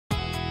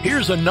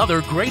Here's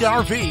another great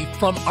RV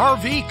from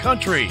RV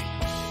Country.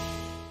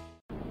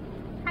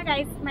 Hi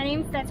guys, my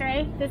name is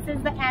Desiree. This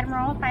is the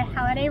Admiral by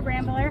Holiday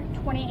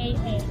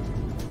Rambler-28A.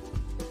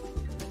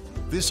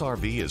 This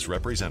RV is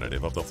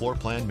representative of the floor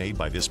plan made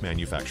by this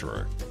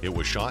manufacturer. It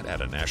was shot at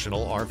a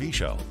national RV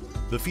show.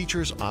 The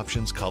features,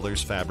 options,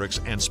 colors,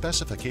 fabrics, and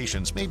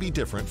specifications may be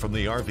different from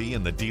the RV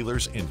in the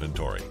dealer's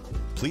inventory.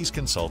 Please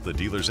consult the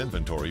dealer's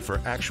inventory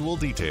for actual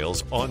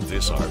details on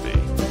this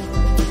RV.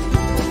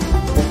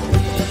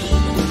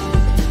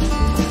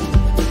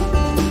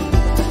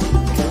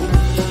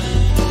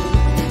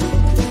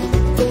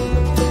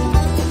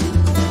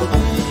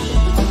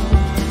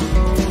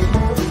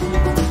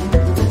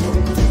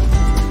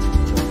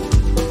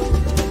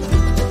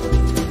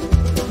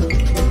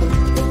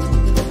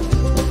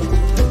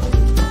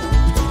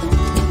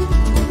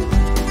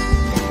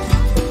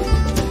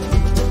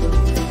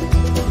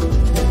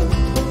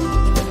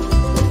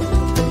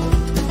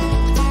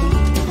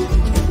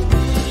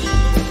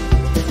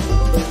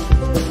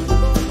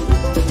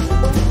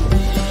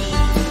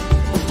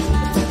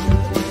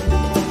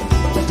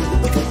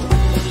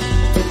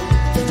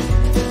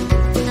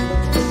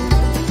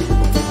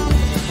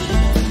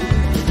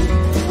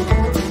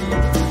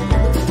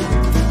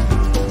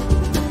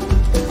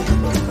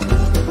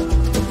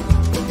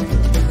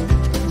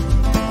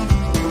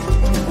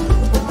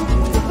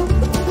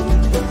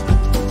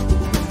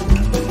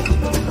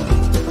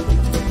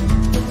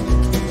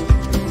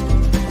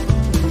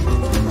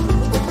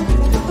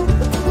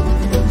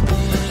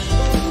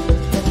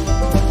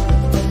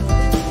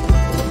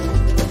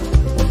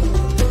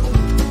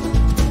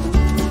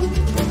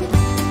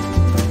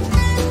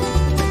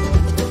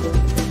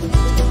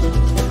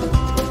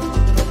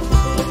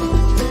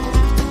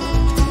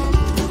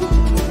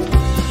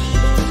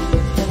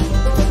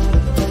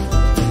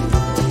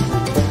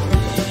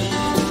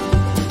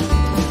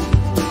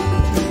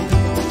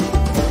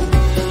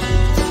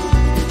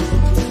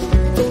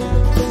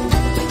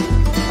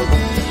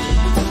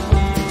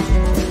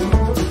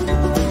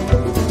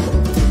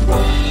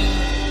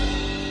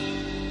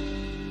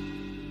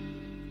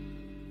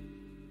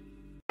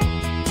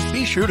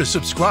 Be sure to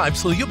subscribe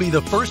so you'll be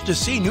the first to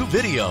see new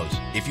videos.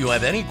 If you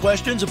have any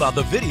questions about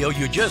the video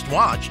you just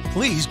watched,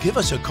 please give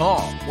us a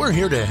call. We're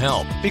here to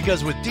help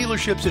because with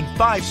dealerships in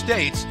 5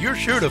 states, you're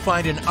sure to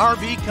find an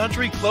RV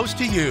Country close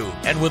to you.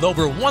 And with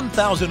over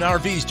 1,000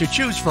 RVs to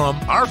choose from,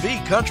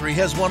 RV Country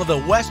has one of the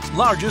West's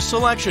largest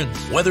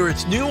selections. Whether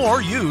it's new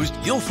or used,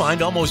 you'll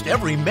find almost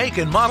every make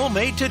and model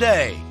made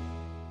today.